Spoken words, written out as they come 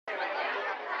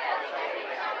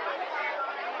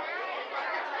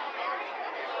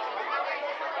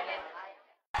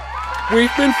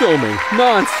We've been filming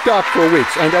non-stop for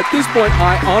weeks, and at this point,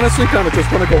 I honestly kind of just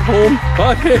want to go home.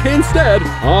 But instead,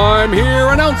 I'm here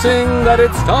announcing that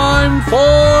it's time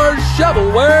for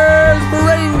Shovelware's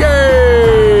Brain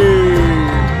Game!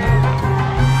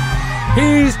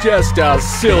 He's just a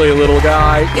silly little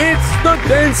guy. It's the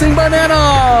Dancing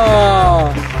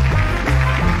Banana!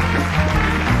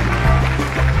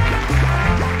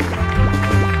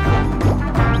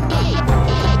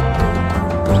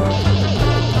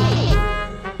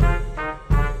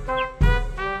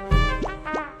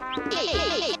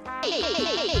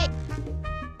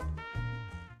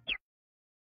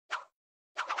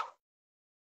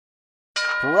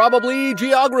 Probably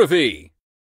geography.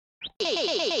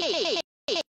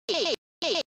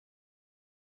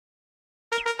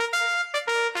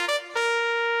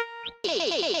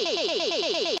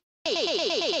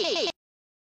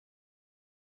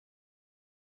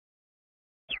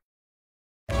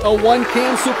 A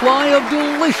one-can supply of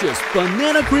delicious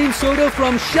banana cream soda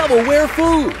from Shovelware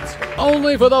Foods.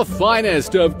 Only for the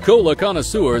finest of cola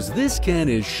connoisseurs, this can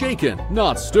is shaken,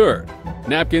 not stirred.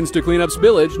 Napkins to clean up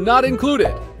spillage not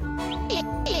included.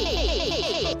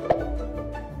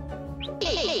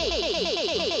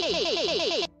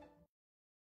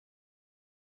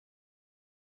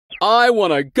 I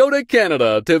want to go to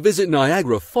Canada to visit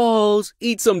Niagara Falls,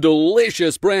 eat some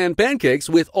delicious bran pancakes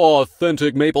with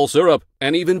authentic maple syrup,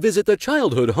 and even visit the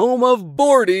childhood home of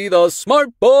Bordy the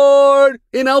Smartboard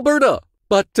in Alberta.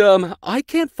 But, I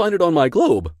can't find it on my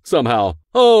globe, somehow.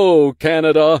 Oh,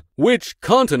 Canada, which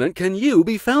continent can you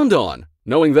be found on?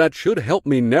 Knowing that should help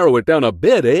me narrow it down a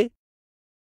bit, eh?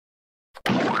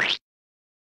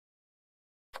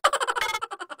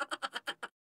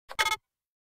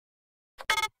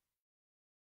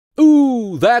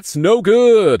 Ooh, that's no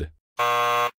good!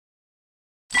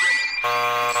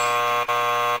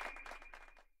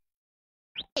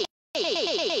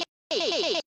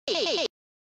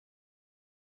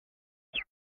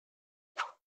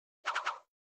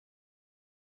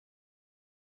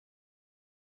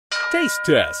 Taste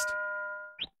test.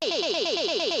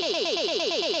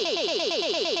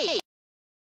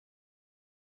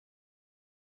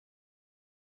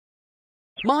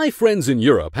 My friends in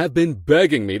Europe have been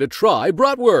begging me to try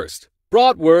bratwurst.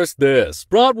 Bratwurst this,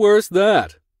 bratwurst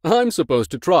that. I'm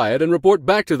supposed to try it and report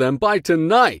back to them by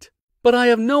tonight. But I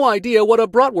have no idea what a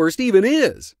bratwurst even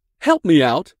is. Help me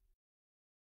out.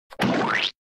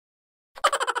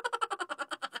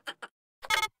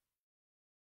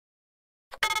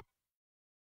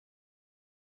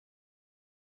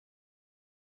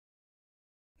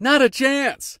 Not a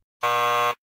chance!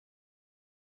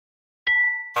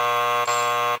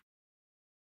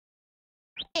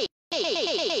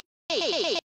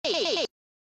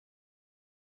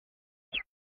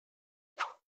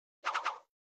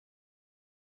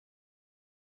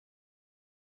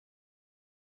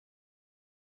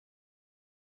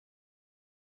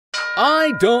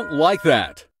 I don't like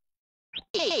that.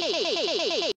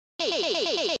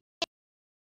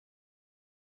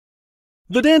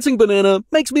 The dancing banana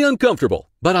makes me uncomfortable,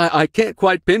 but I can't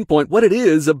quite pinpoint what it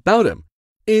is about him.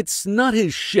 It's not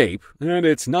his shape, and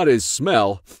it's not his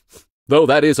smell, though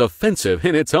that is offensive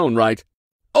in its own right.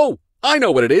 Oh, I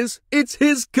know what it is. It's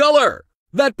his color.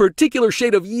 That particular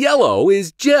shade of yellow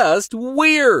is just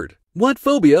weird. What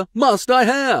phobia must I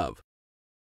have?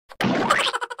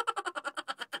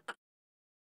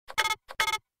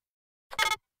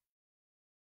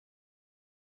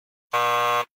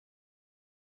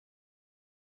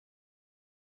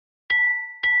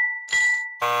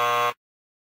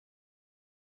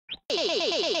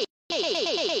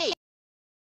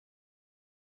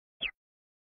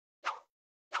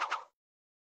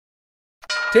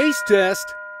 Taste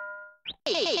test.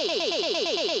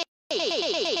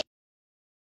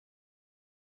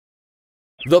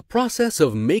 The process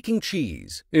of making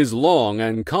cheese is long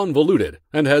and convoluted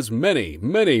and has many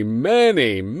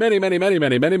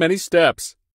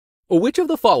steps. Which of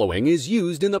the following is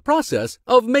used in the process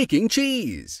of making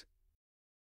cheese?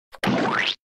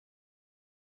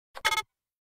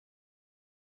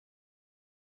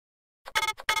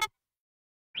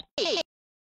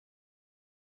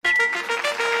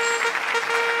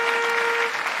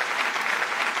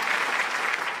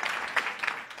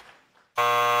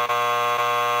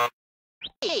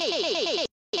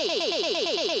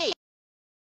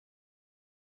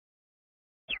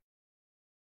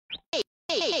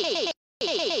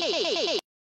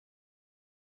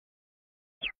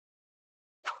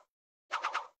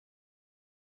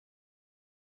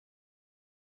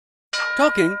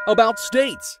 Talking about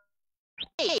states.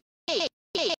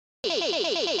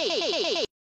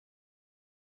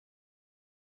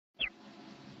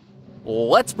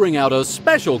 let's bring out a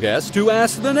special guest to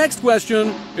ask the next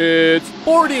question. It's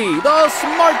Bordy, the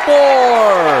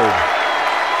Smartboard!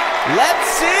 Let's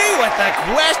see what the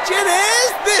question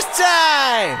is this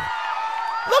time!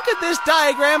 Look at this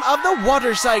diagram of the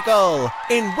water cycle.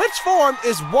 In which form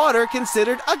is water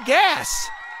considered a gas?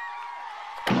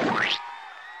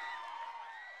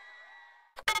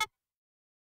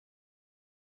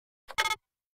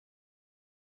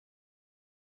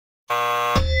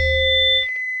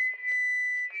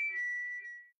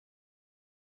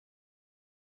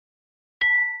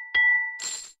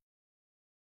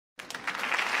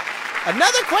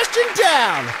 Another question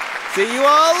down. See you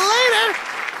all later.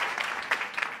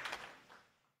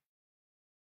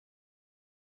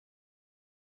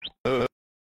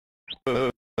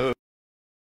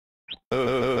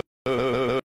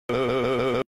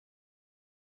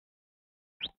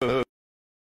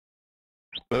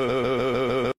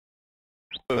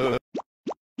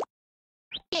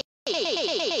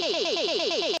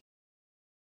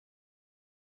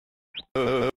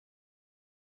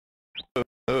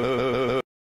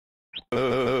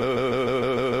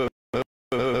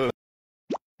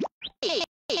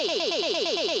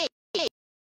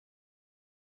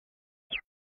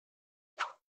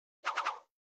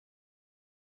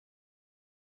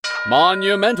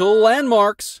 Monumental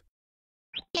landmarks.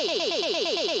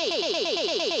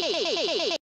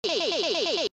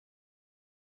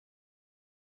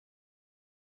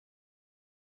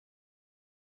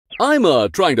 I'm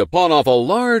trying to pawn off a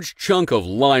large chunk of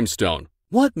limestone.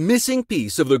 What missing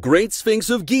piece of the Great Sphinx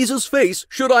of Giza's face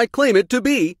should I claim it to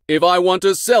be if I want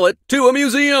to sell it to a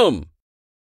museum?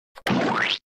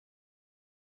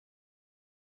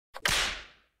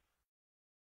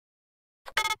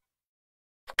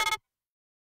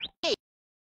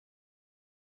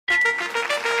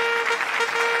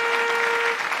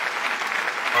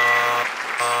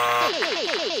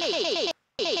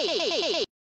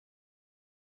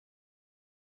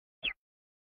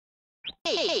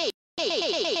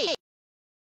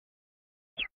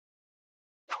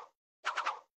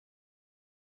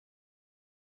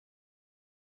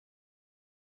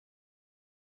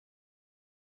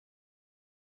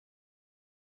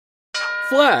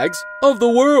 Flags of the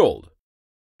world.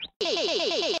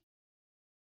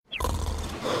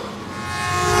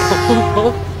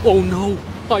 Oh no,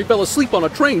 I fell asleep on a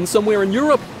train somewhere in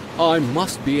Europe. I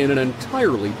must be in an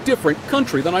entirely different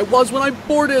country than I was when I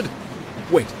boarded.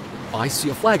 Wait, I see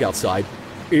a flag outside.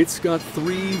 It's got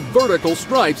 3 vertical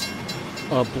stripes.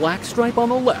 A black stripe on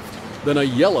the left, then a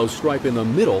yellow stripe in the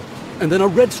middle, and then a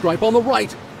red stripe on the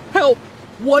right. Help!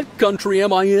 What country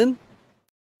am I in?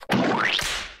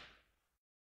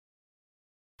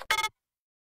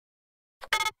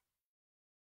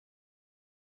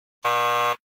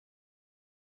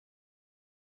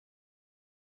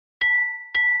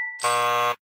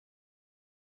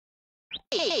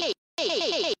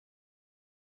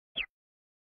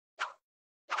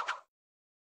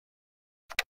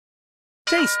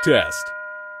 Taste test.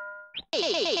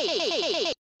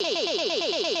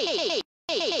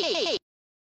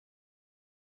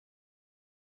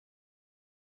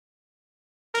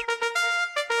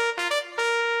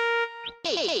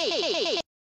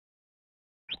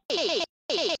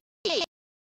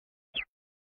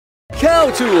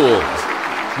 Cow tools!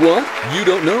 What? You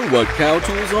don't know what cow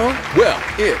tools are?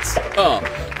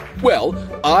 Well,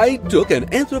 I took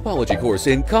an anthropology course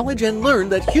in college and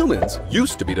learned that humans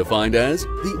used to be defined as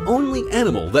the only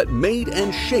animal that made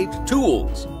and shaped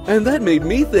tools. And that made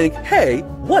me think, hey,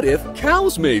 what if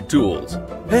cows made tools?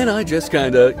 And I just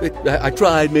I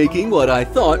tried making what I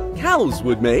thought cows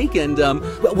would make, and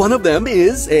one of them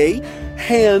is a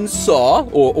hand saw,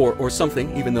 or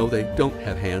something, even though they don't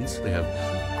have hands, they have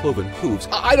cloven hooves.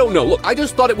 I don't know, look, I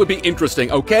just thought it would be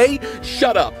interesting, okay?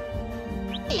 Shut up!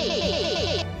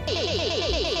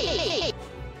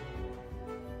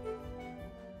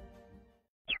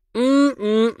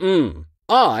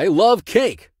 I love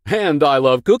cake, and I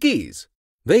love cookies.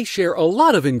 They share a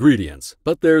lot of ingredients,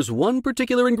 but there's one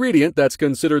particular ingredient that's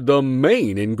considered the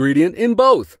main ingredient in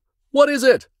both. What is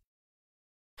it?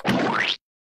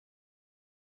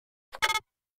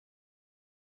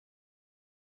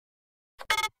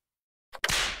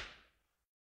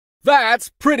 That's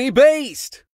pretty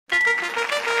based!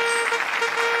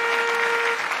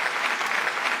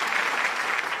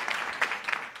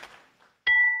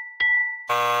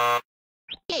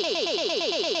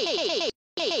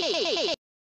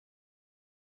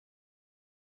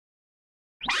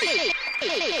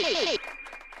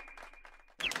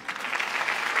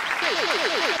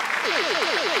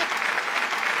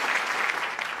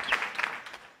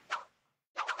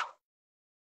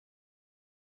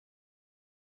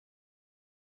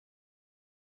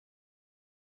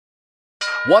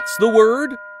 What's the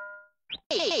word?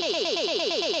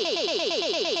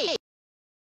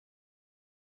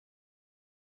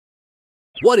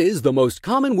 What is the most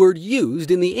common word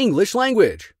used in the English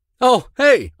language? Oh,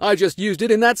 hey, I just used it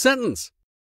in that sentence.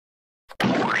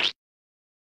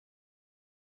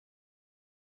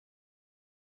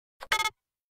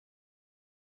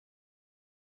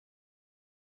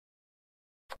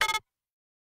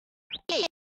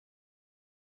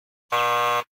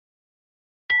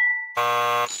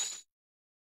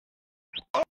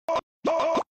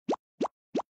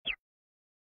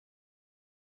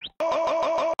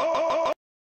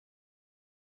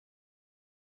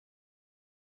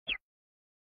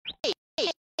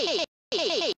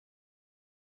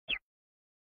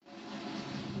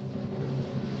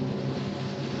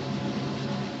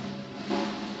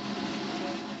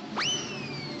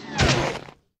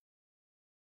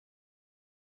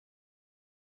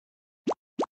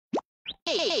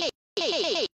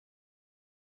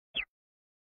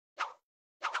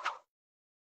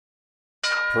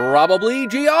 Probably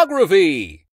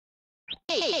geography.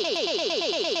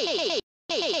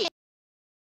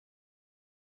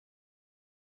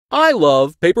 I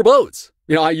love paper boats.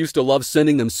 I used to love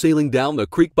sending them sailing down the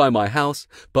creek by my house,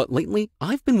 but lately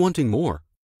I've been wanting more.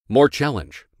 More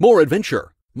challenge, more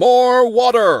adventure, more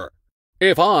water.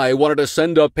 If I wanted to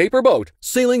send a paper boat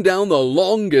sailing down the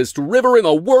longest river in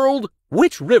the world,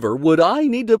 which river would I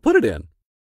need to put it in?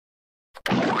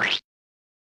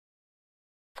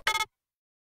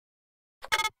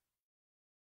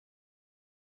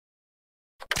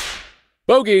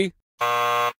 Bogey.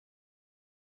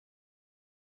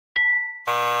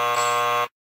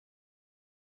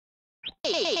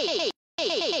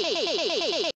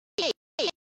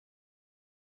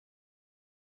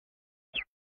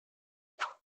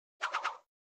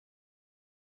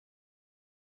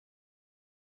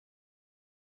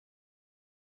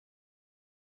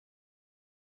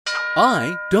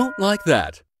 I don't like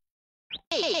that.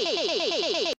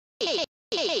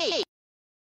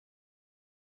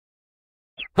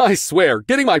 I swear,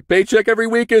 getting my paycheck every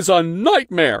week is a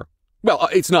nightmare. Well,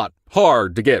 it's not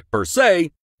hard to get per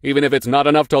se, even if it's not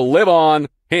enough to live on.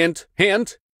 Hint,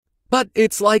 hint. But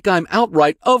it's like I'm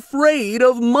outright afraid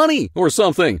of money or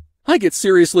something. I get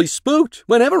seriously spooked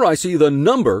whenever I see the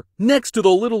number next to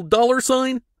the little dollar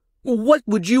sign. What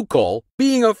would you call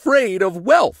being afraid of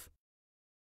wealth?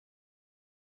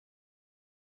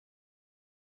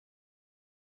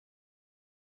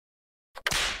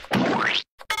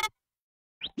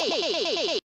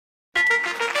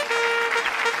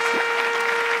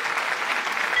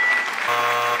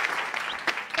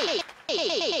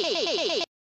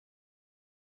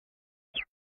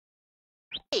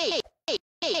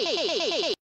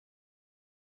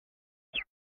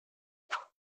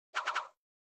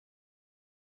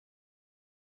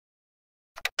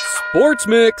 Sports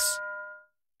Mix.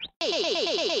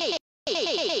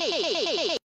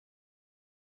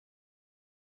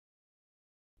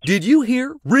 Did you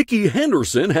hear Ricky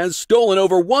Henderson has stolen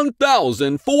over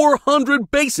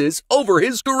 1,400 bases over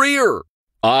his career?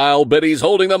 I'll bet he's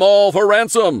holding them all for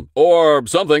ransom or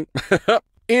something.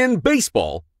 In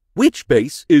baseball, which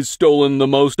base is stolen the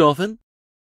most often?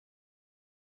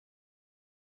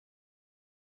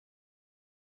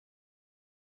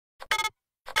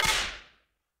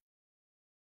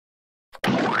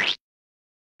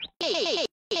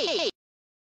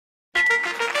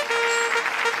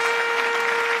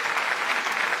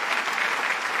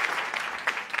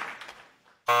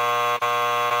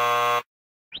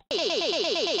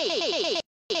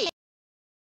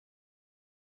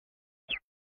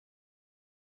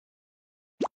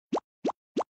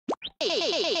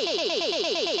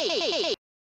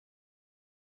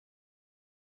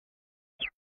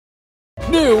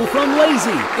 New from Lazy,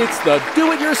 it's the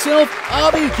Do-It-Yourself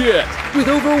Obby Kit. With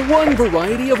over one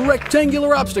variety of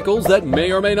rectangular obstacles that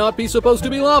may or may not be supposed to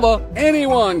be lava,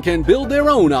 anyone can build their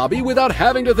own obby without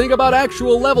having to think about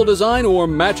actual level design or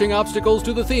matching obstacles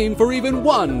to the theme for even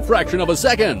one fraction of a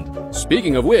second.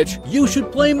 Speaking of which, you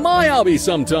should play my obby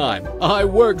sometime. I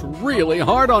worked really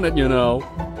hard on it, you know.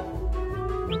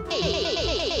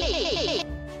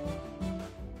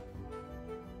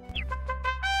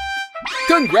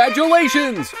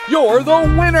 Congratulations! You're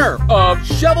the winner of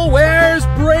Shovelware's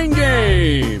Brain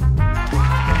Game!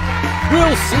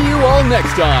 We'll see you all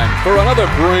next time for another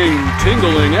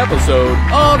brain-tingling episode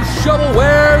of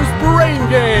Shovelware's Brain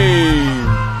Game!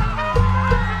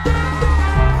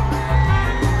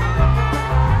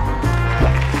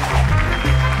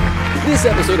 This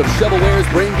episode of Shovelware's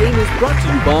Brain Game is brought to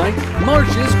you by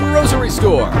Marsh's Grocery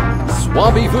Store.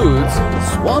 Swampy foods,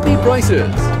 swampy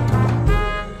prices.